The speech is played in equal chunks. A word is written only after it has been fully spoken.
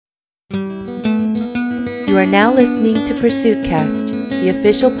You are now listening to Pursuit Cast, the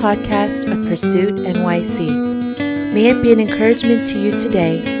official podcast of Pursuit NYC. May it be an encouragement to you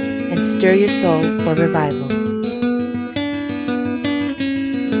today and stir your soul for revival.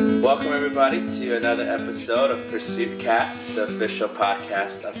 Welcome everybody to another episode of Pursuit Cast, the official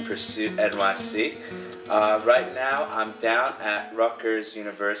podcast of Pursuit NYC. Right now I'm down at Rutgers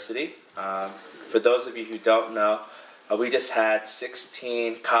University. For those of you who don't know, we just had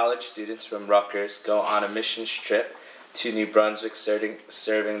 16 college students from Rutgers go on a missions trip to New Brunswick,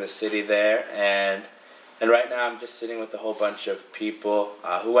 serving the city there. And right now I'm just sitting with a whole bunch of people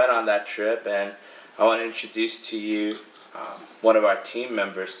who went on that trip. And I want to introduce to you one of our team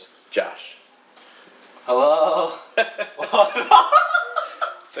members, Josh. Hello.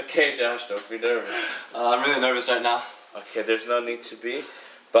 It's okay, Josh. Don't be nervous. I'm really nervous right now. Okay, there's no need to be.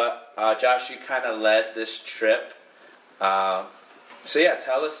 But Josh, you kind of led this trip.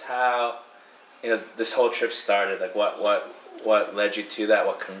 Tell us how this whole trip started. Like what led you to that?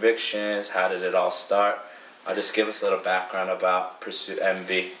 What convictions? How did it all start? Just give us a little background about Pursuit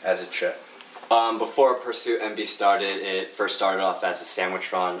NB as a trip. Before Pursuit NB started, it first started off as a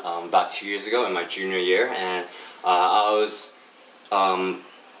sandwich run about 2 years ago in my junior year, and I was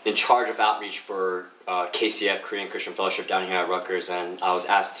in charge of outreach for KCF, Korean Christian Fellowship, down here at Rutgers, and I was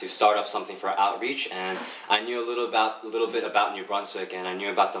asked to start up something for outreach. And I knew a little bit about New Brunswick, and I knew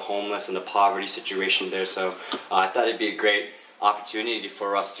about the homeless and the poverty situation there. So I thought it'd be a great opportunity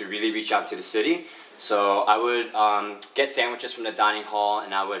for us to really reach out to the city. So I would get sandwiches from the dining hall,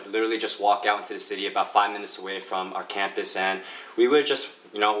 and I would literally just walk out into the city about 5 minutes away from our campus, and we would just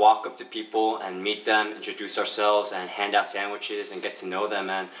walk up to people and meet them, introduce ourselves, and hand out sandwiches and get to know them.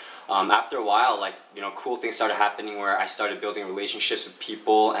 And after a while, cool things started happening where I started building relationships with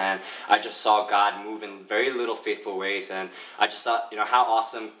people, and I just saw God move in very little faithful ways. And I just thought, how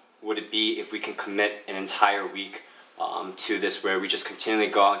awesome would it be if we can commit an entire week to this, where we just continually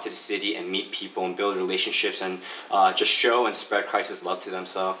go out into the city and meet people and build relationships and just show and spread Christ's love to them.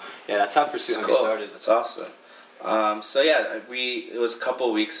 So yeah, that's how Pursuit NB started. That's awesome. It was a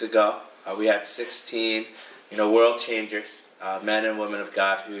couple weeks ago. We had 16, world changers, men and women of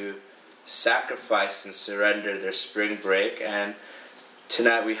God who sacrificed and surrendered their spring break. And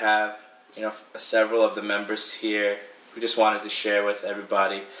tonight we have, several of the members here who just wanted to share with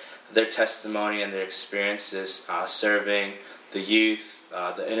everybody their testimony and their experiences serving the youth,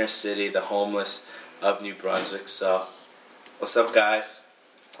 the inner city, the homeless of New Brunswick. So, what's up, guys?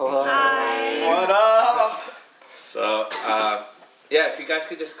 Hello. Hi. What up? So, if you guys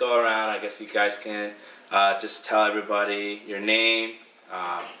could just go around, I guess you guys can just tell everybody your name,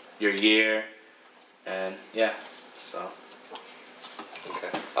 your year, and so.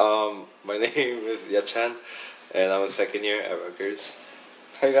 Okay. My name is Yachan, and I'm a second year at Rutgers.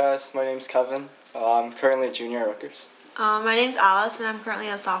 Hey guys, my name's Kevin. I'm currently a junior at Rutgers. My name's Alice, and I'm currently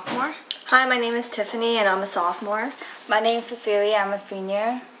a sophomore. Hi, my name is Tiffany, and I'm a sophomore. My name's Cecilia, I'm a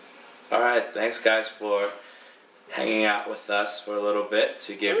senior. Alright, thanks guys for hanging out with us for a little bit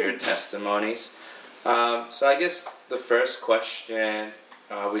to give your testimonies. So I guess the first question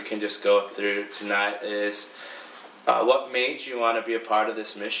we can just go through tonight is what made you want to be a part of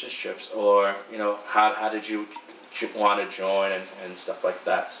this mission trips, or how did you want to join and stuff like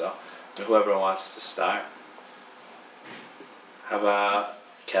that? So whoever wants to start. How about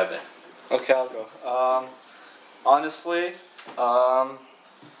Kevin? Okay, I'll go. Honestly, I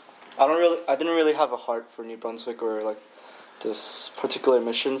didn't really have a heart for New Brunswick or this particular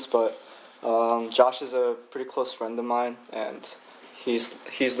missions, but Josh is a pretty close friend of mine, and he's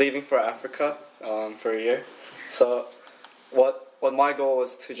leaving for Africa for a year. So what my goal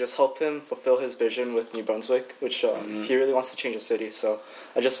was to just help him fulfill his vision with New Brunswick, which he really wants to change the city. So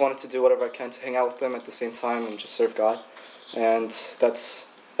I just wanted to do whatever I can to hang out with him at the same time and just serve God, and that's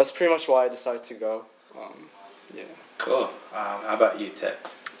pretty much why I decided to go. Cool. How about you, Ted?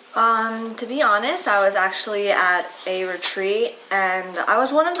 To be honest, I was actually at a retreat, and I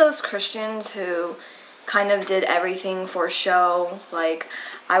was one of those Christians who kind of did everything for show.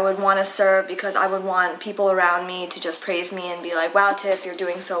 I would want to serve because I would want people around me to just praise me and be like, wow, Tiff, you're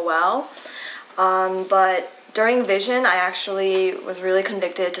doing so well. But during Vision, I actually was really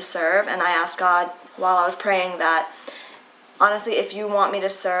convicted to serve, and I asked God while I was praying that, honestly, if you want me to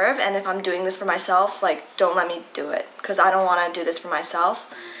serve and if I'm doing this for myself, don't let me do it, because I don't want to do this for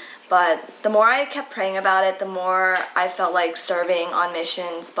myself. But the more I kept praying about it, the more I felt like serving on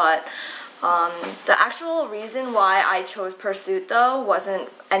missions. But the actual reason why I chose Pursuit, though, wasn't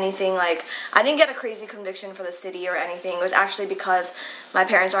anything I didn't get a crazy conviction for the city or anything. It was actually because my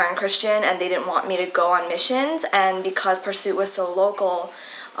parents aren't Christian and they didn't want me to go on missions, and because Pursuit was so local,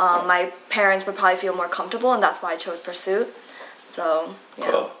 my parents would probably feel more comfortable, and that's why I chose Pursuit. So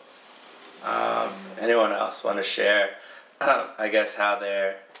yeah. Cool. Anyone else want to share, I guess, how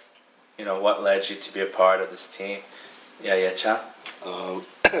they're, what led you to be a part of this team? Yeah, Chan?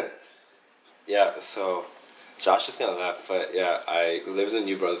 Yeah, so Josh is gonna laugh, but yeah, I lived in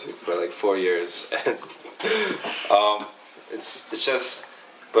New Brunswick for like 4 years, and it's just,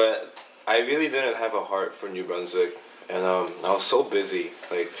 but I really didn't have a heart for New Brunswick, and I was so busy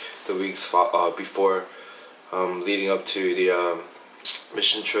like the weeks before, leading up to the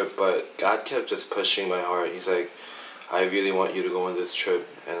mission trip, but God kept just pushing my heart. He's like, I really want you to go on this trip,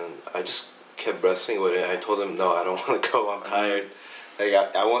 and I just kept wrestling with it. I told him, no, I don't want to go. I'm tired. Like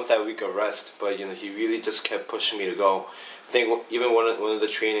I want that week of rest, but he really just kept pushing me to go. I think even one of the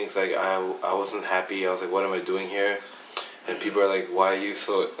trainings, like I wasn't happy. I was like, what am I doing here? And people are like, why are you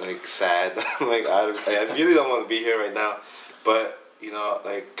so like sad? I'm like, I really don't want to be here right now, but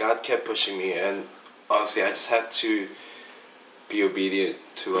like God kept pushing me, and honestly, I just had to be obedient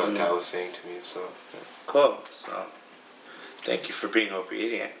to what God was saying to me. So yeah. Cool. So thank you for being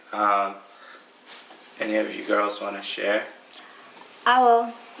obedient. Any of you girls want to share? I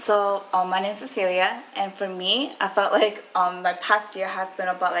will. So my name is Cecilia, and for me, I felt like my past year has been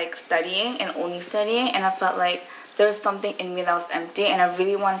about like studying and only studying, and I felt like there was something in me that was empty, and I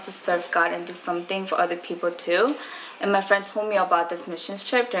really wanted to serve God and do something for other people too. And my friend told me about this missions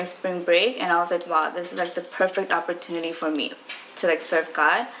trip during spring break, and I was like, wow, this is like the perfect opportunity for me to like serve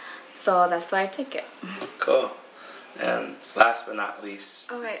God. So that's why I took it. Cool. And last but not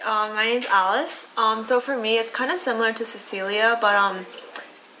least. Okay, my name's Alice. So for me, it's kind of similar to Cecilia, but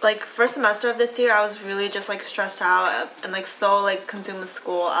like first semester of this year, I was really just like stressed out and like so like consumed with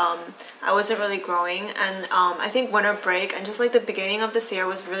school. I wasn't really growing, and I think winter break and just like the beginning of this year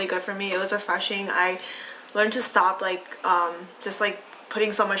was really good for me. It was refreshing. I learned to stop like just like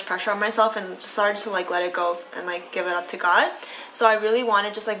putting so much pressure on myself, and just started to like let it go and like give it up to God. So I really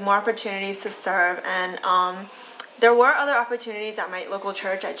wanted just like more opportunities to serve, and there were other opportunities at my local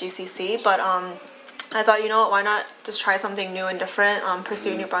church at GCC, but I thought, why not just try something new and different,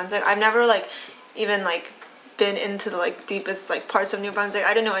 pursue New Brunswick. I've never like even like been into the like deepest like parts of New Brunswick.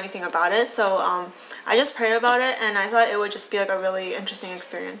 I didn't know anything about it, so I just prayed about it, and I thought it would just be like a really interesting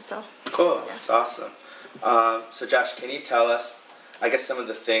experience. So cool. Yeah. That's awesome. So Josh, can you tell us, I guess, some of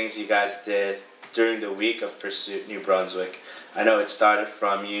the things you guys did during the week of Pursuit New Brunswick? I know it started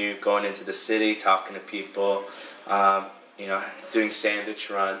from you going into the city, talking to people, doing sandwich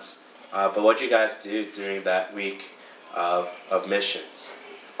runs. But what did you guys do during that week of missions?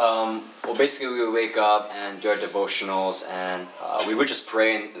 Well, basically we would wake up and do our devotionals, and we would just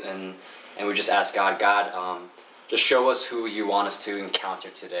pray and we just ask God, just show us who you want us to encounter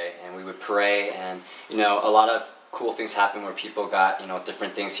today. And we would pray, and a lot of cool things happen where people got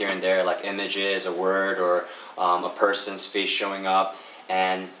different things here and there, like images, a word, or a person's face showing up.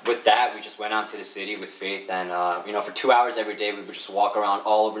 And with that, we just went out to the city with faith, and for 2 hours every day, we would just walk around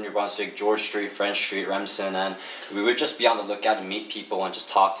all over New Brunswick, George Street, French Street, Remsen, and we would just be on the lookout and meet people and just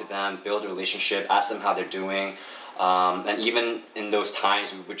talk to them, build a relationship, ask them how they're doing. And even in those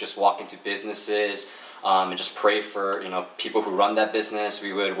times, we would just walk into businesses and just pray for people who run that business.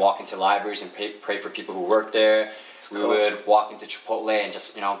 We would walk into libraries and pray for people who work there. We would walk into Chipotle and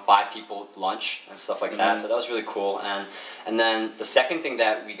just buy people lunch and stuff like that. So that was really cool. And then the second thing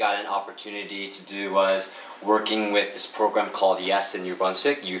that we got an opportunity to do was working with this program called YES in New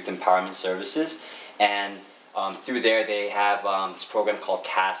Brunswick, Youth Empowerment Services, and through there they have this program called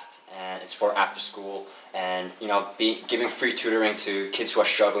CAST, and it's for after school, and giving free tutoring to kids who are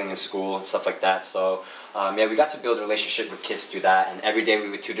struggling in school and stuff like that. So we got to build a relationship with kids through that, and every day we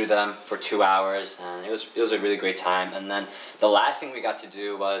would tutor them for 2 hours, and it was a really great time. And then the last thing we got to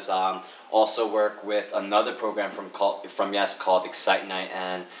do was also work with another program from YES called Excite Night,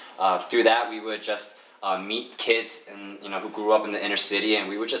 and through that we would just meet kids who grew up in the inner city, and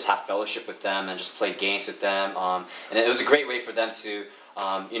we would just have fellowship with them and just play games with them, and it was a great way for them to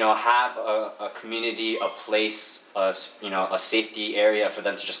have a community, a place, a safety area for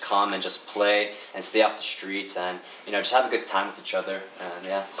them to just come and just play and stay off the streets, and just have a good time with each other.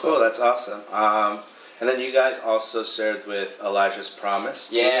 And Cool, that's awesome. And then you guys also served with Elijah's Promise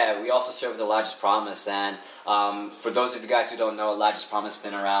too? Yeah, we also served with Elijah's Promise, and for those of you guys who don't know, Elijah's Promise has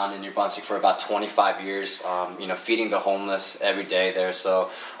been around in New Brunswick for about 25 years, feeding the homeless every day there. So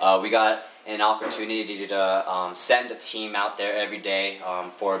we got an opportunity to send a team out there every day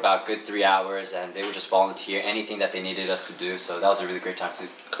for about good 3 hours, and they would just volunteer anything that they needed us to do. So that was a really great time too.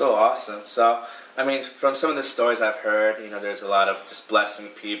 Cool, awesome. So, from some of the stories I've heard, there's a lot of just blessing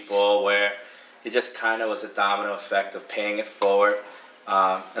people where it just kind of was a domino effect of paying it forward.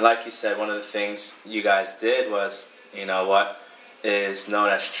 And like you said, one of the things you guys did was, what is known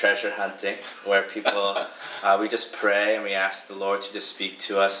as treasure hunting, where people, we just pray and we ask the Lord to just speak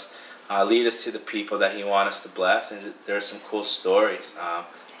to us, lead us to the people that He wants us to bless. And there are some cool stories.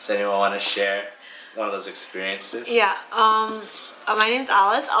 Does anyone want to share one of those experiences? Yeah. My name's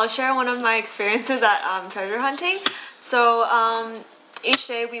Alice. I'll share one of my experiences at treasure hunting. So each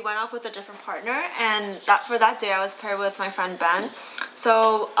day we went off with a different partner, and for that day I was paired with my friend Ben.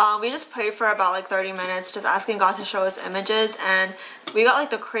 So we just prayed for about like 30 minutes, just asking God to show us images, and we got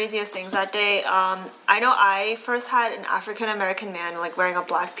like the craziest things that day. I know I first had an African American man like wearing a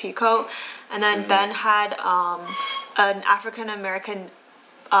black peacoat, and then Ben had an African American,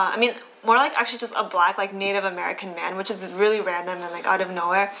 more like actually just a black like Native American man, which is really random and like out of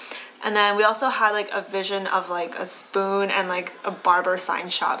nowhere. And then we also had like a vision of like a spoon and like a barber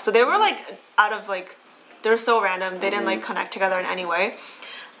sign shop. So they were like out of like, they're so random. They didn't like connect together in any way.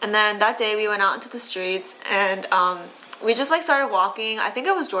 And then that day we went out into the streets and we just like started walking. I think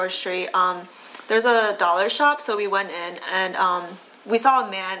it was George Street. There's a dollar shop, so we went in and we saw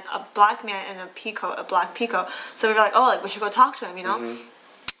a black man in a black peacoat. So we were like, oh, like we should go talk to him, you know?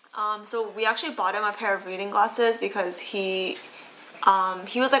 Mm-hmm. So we actually bought him a pair of reading glasses because he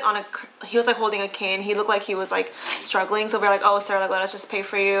was like holding a cane. He looked like he was like struggling. So we were like, oh, sir, like let us just pay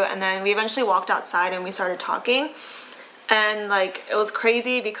for you. And then we eventually walked outside and we started talking. And like it was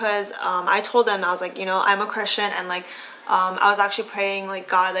crazy because I told him, I was like, I'm a Christian, and like I was actually praying like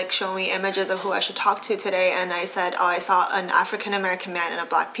God like show me images of who I should talk to today. And I said, oh, I saw an African American man in a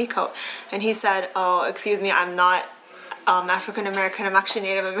black peacoat. And he said, oh, excuse me, I'm not African American, I'm actually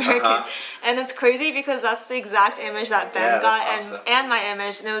Native American. And it's crazy because that's the exact image that Ben got, awesome. and my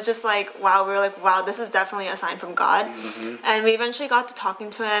image, and it was just like, wow, we were like, wow, this is definitely a sign from God. And we eventually got to talking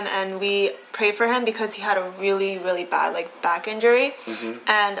to him, and we prayed for him because he had a really, really bad like back injury.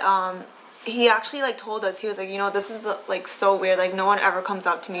 And he actually like told us, he was like, this is like so weird, like no one ever comes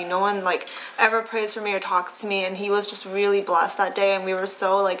up to me, no one like ever prays for me or talks to me. And he was just really blessed that day, and we were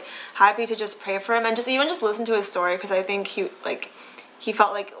so like happy to just pray for him and just listen to his story, because I think he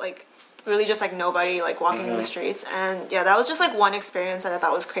felt like really just like nobody like walking in the streets. And yeah, that was just like one experience that I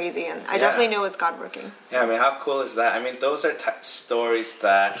thought was crazy, and I definitely knew it was God working. So. Yeah, I mean, how cool is that? I mean, those are stories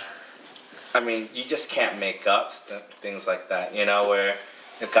that, I mean, you just can't make up things like that, where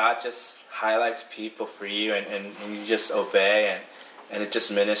God just highlights people for you, and you just obey, and it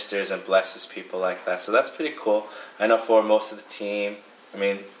just ministers and blesses people like that. So that's pretty cool. I know for most of the team, I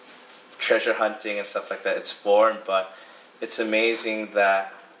mean, treasure hunting and stuff like that, it's foreign, but it's amazing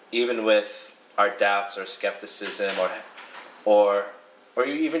that even with our doubts or skepticism or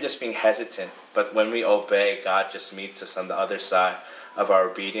even just being hesitant, but when we obey, God just meets us on the other side of our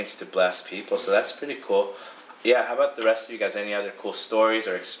obedience to bless people. So that's pretty cool. Yeah, how about the rest of you guys? Any other cool stories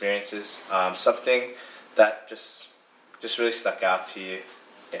or experiences? Something that just really stuck out to you?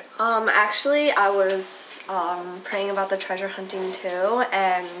 Yeah. Actually, I was praying about the treasure hunting too,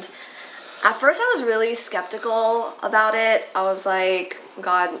 and at first I was really skeptical about it. I was like,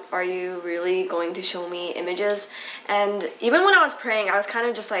 God, are you really going to show me images? And even when I was praying, I was kind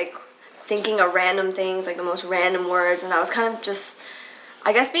of just like thinking of random things, like the most random words, and I was kind of just,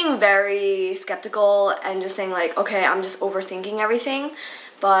 I guess, being very skeptical and just saying like, okay, I'm just overthinking everything.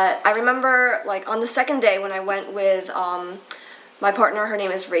 But I remember like on the second day when I went with my partner, her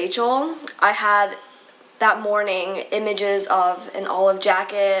name is Rachel, I had that morning images of an olive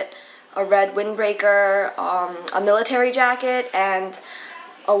jacket, a red windbreaker, a military jacket, and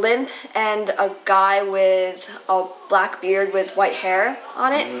a limp, and a guy with a black beard with white hair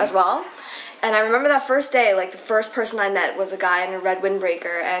on it as well. And I remember that first day, like the first person I met was a guy in a red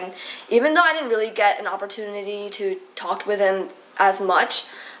windbreaker, and even though I didn't really get an opportunity to talk with him as much,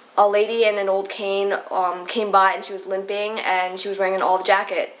 a lady in an old cane came by, and she was limping, and she was wearing an olive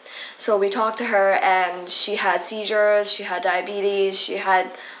jacket. So we talked to her, and she had seizures, she had diabetes, she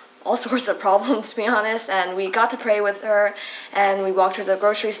had all sorts of problems, to be honest, and we got to pray with her, and we walked her to the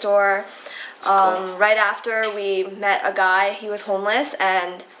grocery store. Cool. Right after, we met a guy. He was homeless,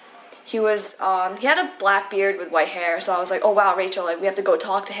 and he had a black beard with white hair, so I was like, oh wow, Rachel, like we have to go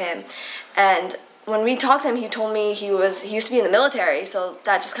talk to him. And when we talked to him, he told me he used to be in the military, so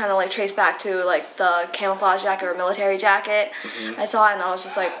that just kind of like traced back to like the camouflage jacket or military jacket I saw, and I was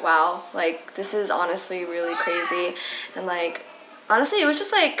just like, wow, like this is honestly really crazy. And like honestly, it was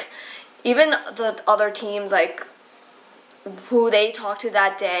just like, even the other teams, like who they talked to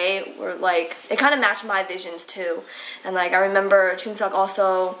that day were like, it kind of matched my visions too. And like I remember Chunsuk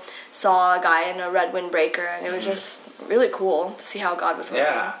also saw a guy in a red windbreaker, and it was just really cool to see how God was working.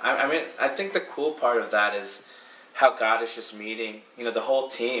 Yeah, I mean, I think the cool part of that is how God is just meeting, the whole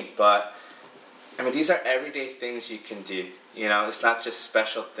team. But I mean, these are everyday things you can do. It's not just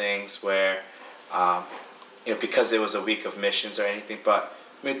special things where, because it was a week of missions or anything. But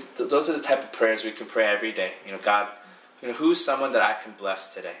I mean, those are the type of prayers we can pray every day. God, who's someone that I can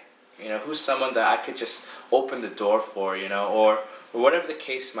bless today? Who's someone that I could just open the door for? Or whatever the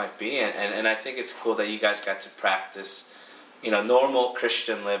case might be. And I think it's cool that you guys got to practice, normal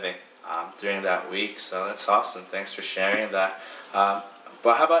Christian living during that week. So that's awesome. Thanks for sharing that.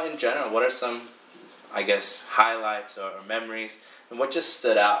 But how about in general? What are some, I guess, highlights or memories, and what just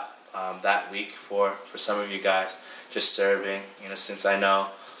stood out that week for some of you guys just serving? Since I know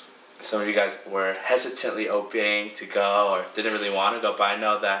some of you guys were hesitantly obeying to go or didn't really want to go, but I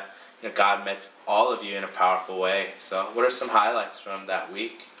know that God met all of you in a powerful way. So what are some highlights from that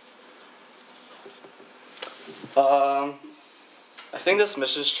week? I think this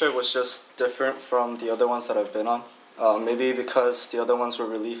missions trip was just different from the other ones that I've been on. Maybe because the other ones were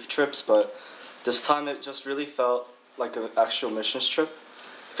relief trips, but this time it just really felt like an actual missions trip.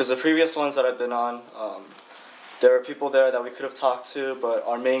 Because the previous ones that I've been on, there were people there that we could have talked to, but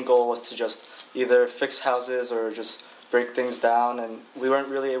our main goal was to just either fix houses or just break things down, and we weren't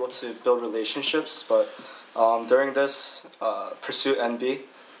really able to build relationships. But during this Pursuit NB,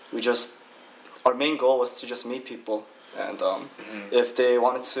 our main goal was to just meet people, and if they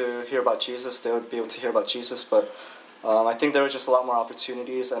wanted to hear about Jesus, they would be able to hear about Jesus. But I think there was just a lot more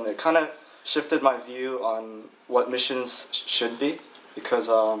opportunities, and it kind of shifted my view on what missions should be, because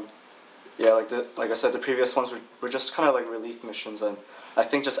like I said, the previous ones were just kind of like relief missions, and I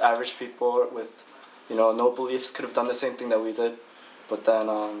think just average people with no beliefs could have done the same thing that we did. But then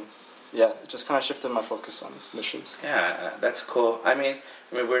it just kind of shifted my focus on missions. Yeah, that's cool. I mean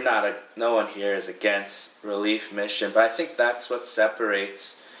we're no one here is against relief mission, but I think that's what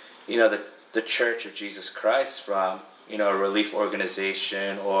separates the Church of Jesus Christ from a relief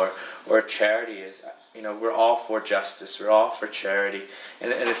organization or a charity. Is we're all for justice, we're all for charity,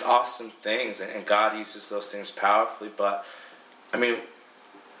 and it's awesome things, and God uses those things powerfully. But I mean,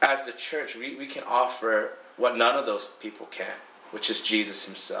 as the church, we can offer what none of those people can, which is Jesus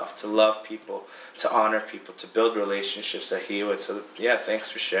himself, to love people, to honor people, to build relationships that he would. So yeah, thanks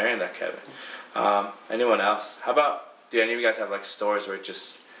for sharing that, Kevin. Anyone else? How about, do any of you guys have like stories where it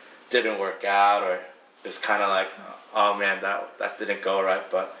just didn't work out, or it's kind of like, oh man, that didn't go right,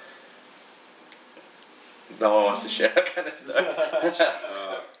 but no one wants to share that kind of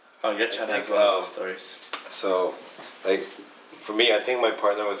stuff? Yechan has one of those stories. So, like, for me, I think my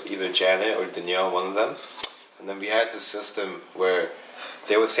partner was either Janet or Danielle, one of them. And then we had this system where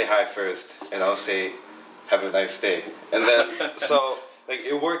they would say hi first, and I'll say, have a nice day. And then, so, like,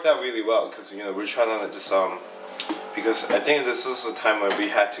 it worked out really well, because, we're trying to just, because I think this was a time where we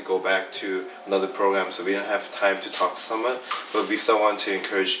had to go back to another program, so we didn't have time to talk to someone, but we still want to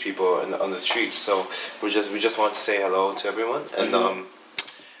encourage people on the streets. So we just want to say hello to everyone, and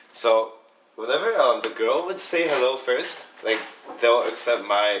so whenever the girl would say hello first, like they'll accept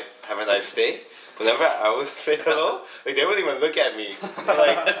my have a nice day. Whenever I would say hello, like they wouldn't even look at me. So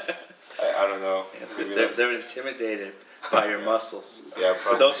like I don't know. They're intimidated by your muscles. Yeah.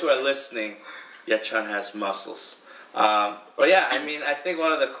 For those who are listening, Yechan has muscles. But yeah, I mean, I think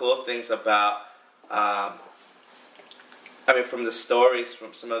one of the cool things about, from the stories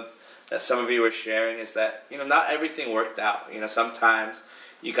from some of you were sharing is that, not everything worked out. Sometimes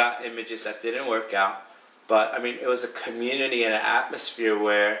you got images that didn't work out, but I mean, it was a community and an atmosphere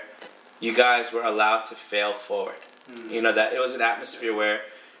where you guys were allowed to fail forward. That it was an atmosphere where,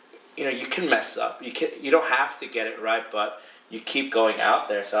 you can mess up. You don't have to get it right, but you keep going out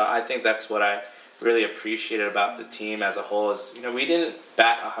there. So I think that's what I really appreciated about the team as a whole is, we didn't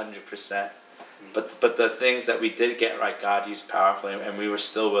bat 100%, but the things that we did get right, God used powerfully, and we were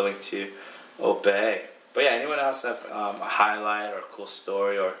still willing to obey. But yeah, anyone else have a highlight or a cool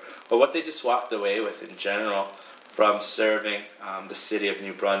story or what they just walked away with in general from serving the city of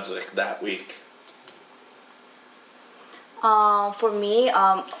New Brunswick that week? For me,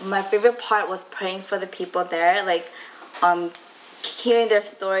 my favorite part was praying for the people there, like hearing their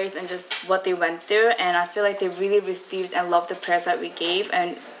stories and just what they went through, and I feel like they really received and loved the prayers that we gave,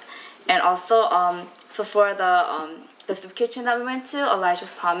 and also so for the soup kitchen that we went to,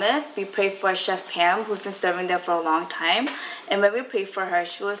 Elijah's Promise, we prayed for Chef Pam, who's been serving there for a long time, and when we prayed for her,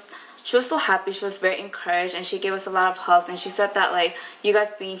 she was so happy, she was very encouraged, and she gave us a lot of hugs, and she said that like you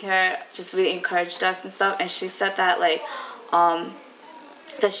guys being here just really encouraged us and stuff, and she said that like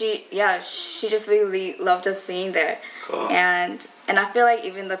that she just really loved us being there. Cool. And I feel like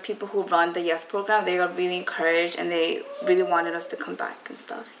even the people who run the YES program, they got really encouraged and they really wanted us to come back and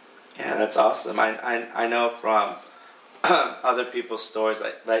stuff. Yeah, that's awesome. I know from other people's stories,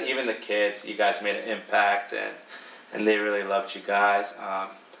 like even the kids, you guys made an impact, and they really loved you guys.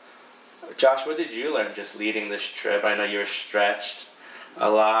 Josh, what did you learn just leading this trip? I know you were stretched a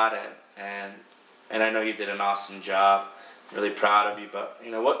lot, and I know you did an awesome job. Really proud of you. But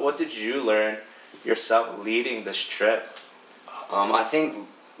what did you learn yourself leading this trip? I think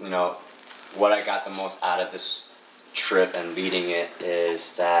what I got the most out of this trip and leading it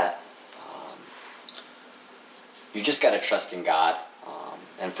is that you just gotta trust in God.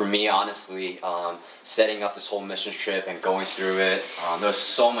 And for me, honestly, setting up this whole mission trip and going through it, there was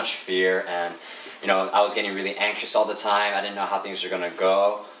so much fear, and I was getting really anxious all the time. I didn't know how things were gonna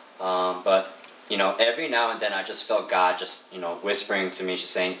go, but every now and then I just felt God just whispering to me,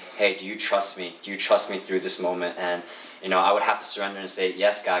 just saying, "Hey, do you trust me? Do you trust me through this moment?" And I would have to surrender and say,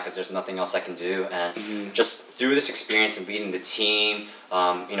 "Yes, God," because there's nothing else I can do. And just through this experience of leading the team,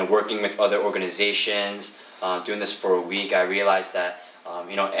 working with other organizations, doing this for a week, I realized that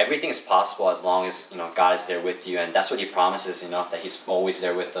everything is possible as long as God is there with you, and that's what He promises. That He's always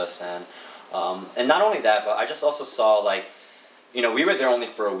there with us, and not only that, but I just also saw we were there only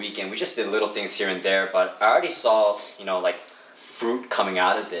for a week, and we just did little things here and there, but I already saw fruit coming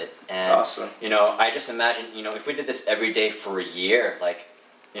out of it, and that's awesome. I just imagine if we did this every day for a year,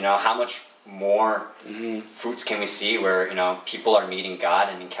 how much more fruits can we see where people are meeting God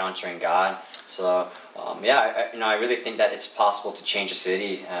and encountering God. So I really think that it's possible to change a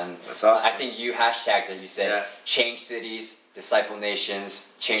city, and that's awesome. I think you hashtagged it. You said change cities, disciple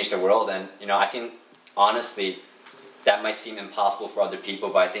nations, change the world, and I think honestly that might seem impossible for other people,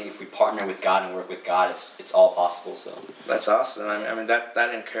 but I think if we partner with God and work with God, it's all possible. So that's awesome. I mean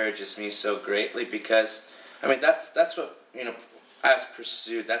that encourages me so greatly, because that's what as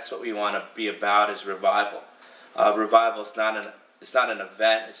Pursuit, that's what we want to be about, is revival. Revival is not an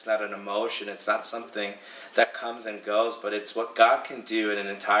event, it's not an emotion, it's not something that comes and goes, but it's what God can do in an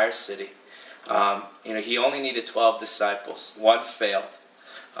entire city. He only needed 12 disciples. One failed.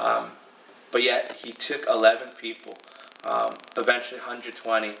 But yet He took 11 people, eventually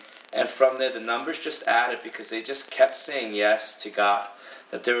 120, and from there the numbers just added because they just kept saying yes to God,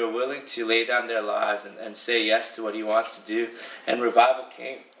 that they were willing to lay down their lives and say yes to what He wants to do, and revival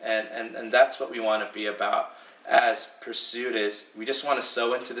came, and that's what we want to be about as Pursuit. Is we just want to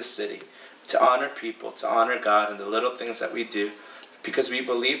sow into the city, to honor people, to honor God in the little things that we do, because we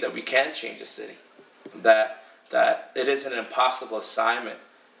believe that we can change a city, that it is an impossible assignment,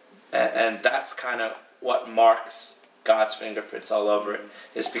 and that's kind of what marks God's fingerprints all over it,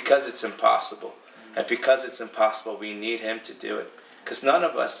 is because it's impossible. And because it's impossible, we need Him to do it. Because none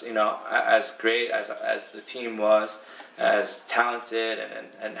of us, as great as the team was, as talented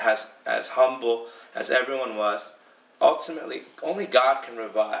and as humble as everyone was, ultimately, only God can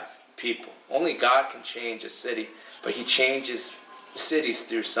revive people. Only God can change a city. But He changes cities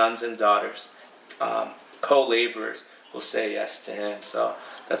through sons and daughters. Co-laborers will say yes to Him. So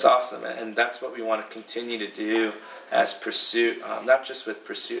that's awesome. And that's what we want to continue to do as Pursuit, not just with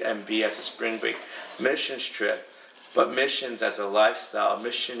Pursuit MB as a spring break missions trip, but missions as a lifestyle,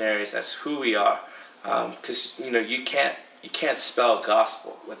 missionaries as who we are. Because you can't spell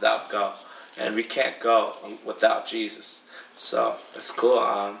gospel without go, and we can't go without Jesus. So that's cool.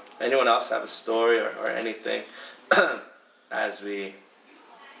 Anyone else have a story or anything as we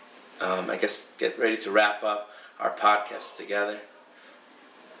I guess get ready to wrap up our podcast together?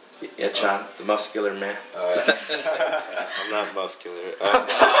 Yeah, John, the muscular man. I'm not muscular.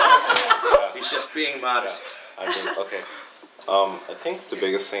 He's just being modest. Okay. I think the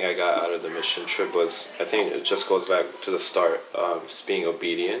biggest thing I got out of the mission trip was, I think it just goes back to the start, just being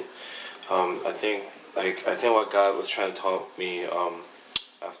obedient. I think what God was trying to tell me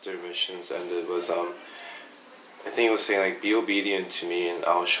after missions ended was, I think it was saying be obedient to me, and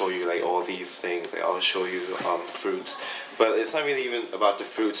I'll show you all these things. I'll show you fruits, but it's not really even about the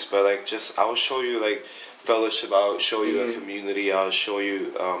fruits. But I'll show you fellowship. I'll show you a community. I'll show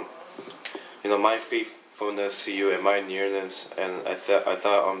you my faithfulness to you and my nearness. And I thought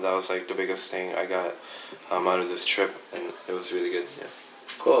that was the biggest thing I got out of this trip, and it was really good. Yeah.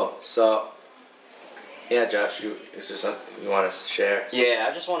 Cool. So. Yeah, Josh, is there something you want to share? Yeah,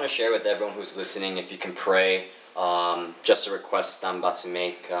 I just want to share with everyone who's listening, if you can pray, just a request I'm about to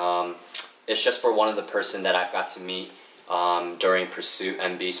make. It's just for one of the person that I've got to meet during Pursuit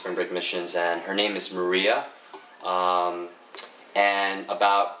MB Spring Break Missions, and her name is Maria. And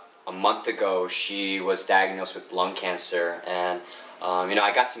about a month ago, she was diagnosed with lung cancer, and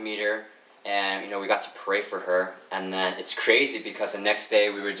I got to meet her, and we got to pray for her. And then it's crazy because the next day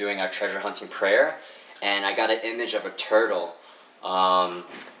we were doing our treasure hunting prayer, and I got an image of a turtle And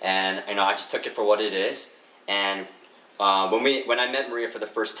I just took it for what it is. And when I met Maria for the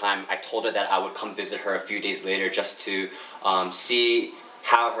first time, I told her that I would come visit her a few days later just to see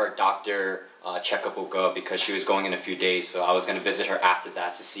how her doctor checkup will go, because she was going in a few days. So I was going to visit her after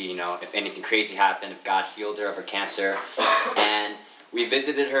that to see, if anything crazy happened, if God healed her of her cancer. And we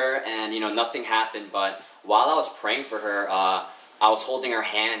visited her, and nothing happened. But while I was praying for her, I was holding her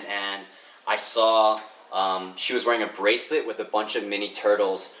hand, and I saw she was wearing a bracelet with a bunch of mini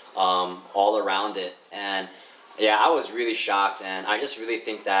turtles all around it. And yeah, I was really shocked, and I just really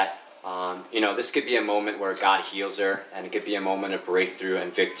think that this could be a moment where God heals her, and it could be a moment of breakthrough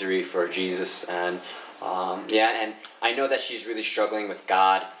and victory for Jesus. And and I know that she's really struggling with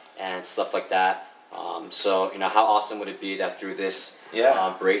God and stuff like that. So how awesome would it be that through this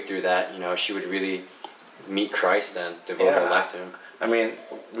breakthrough that she would really meet Christ and devote her life to Him. I mean,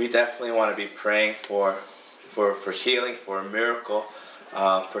 we definitely want to be praying for healing, for a miracle,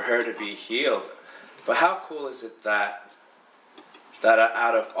 for her to be healed. But how cool is it that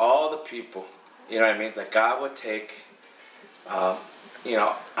out of all the people, that God would take, out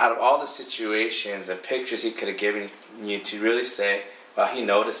of all the situations and pictures He could have given you, to really say, wow, He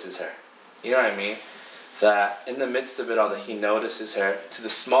notices her. You know what I mean? That in the midst of it all, that He notices her to the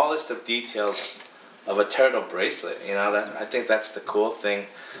smallest of details of a turtle bracelet. That I think that's the cool thing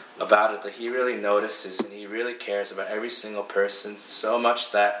about it, that He really notices and He really cares about every single person so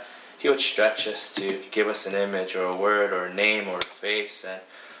much that He would stretch us to give us an image or a word or a name or a face.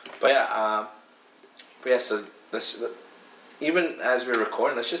 So even as we're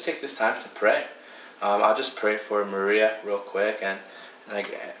recording, let's just take this time to pray. I'll just pray for Maria real quick, and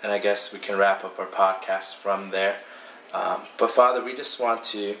I guess we can wrap up our podcast from there. But Father, we just want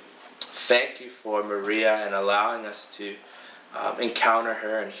to thank You for Maria and allowing us to encounter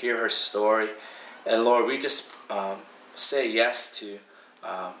her and hear her story. And Lord, we just say yes to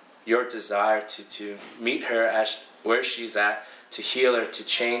Your desire to meet her where she's at, to heal her, to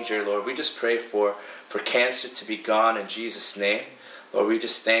change her. Lord, we just pray for cancer to be gone in Jesus' name. Lord, we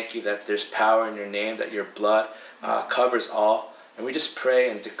just thank You that there's power in Your name, that Your blood covers all. And we just pray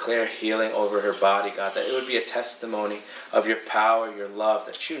and declare healing over her body, God, that it would be a testimony of Your power, Your love,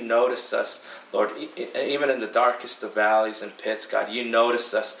 that You notice us, Lord, even in the darkest of valleys and pits, God, You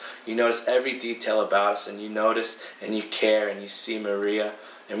notice us. You notice every detail about us, and You notice and You care, and You see Maria.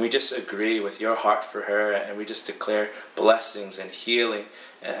 And we just agree with Your heart for her, and we just declare blessings and healing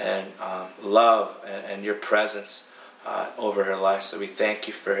and love and Your presence over her life. So we thank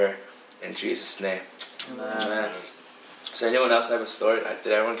You for her in Jesus' name. Amen. Does anyone else have a story?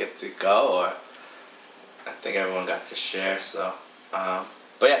 Did everyone get to go, or I think everyone got to share? So,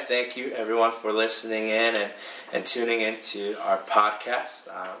 thank you everyone for listening in and tuning into our podcast.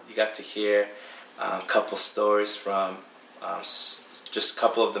 You got to hear a couple stories from just a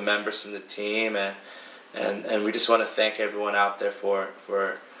couple of the members from the team, and we just want to thank everyone out there for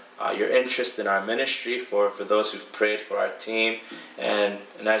your interest in our ministry, for those who've prayed for our team, and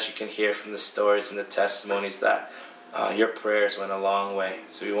as you can hear from the stories and the testimonies, that your prayers went a long way.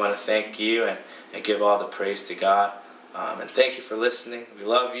 So we want to thank You and give all the praise to God. And thank you for listening. We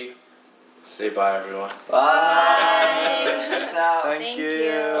love you. Say bye, everyone. Bye. Peace out. Thank you.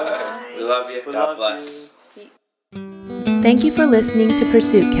 Bye. We love you. God bless. Thank you for listening to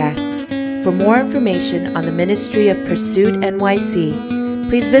PursuitCast. For more information on the ministry of Pursuit NYC,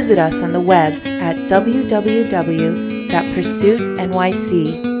 please visit us on the web at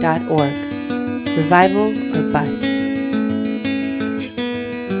www.pursuitnyc.org. Revival or bust.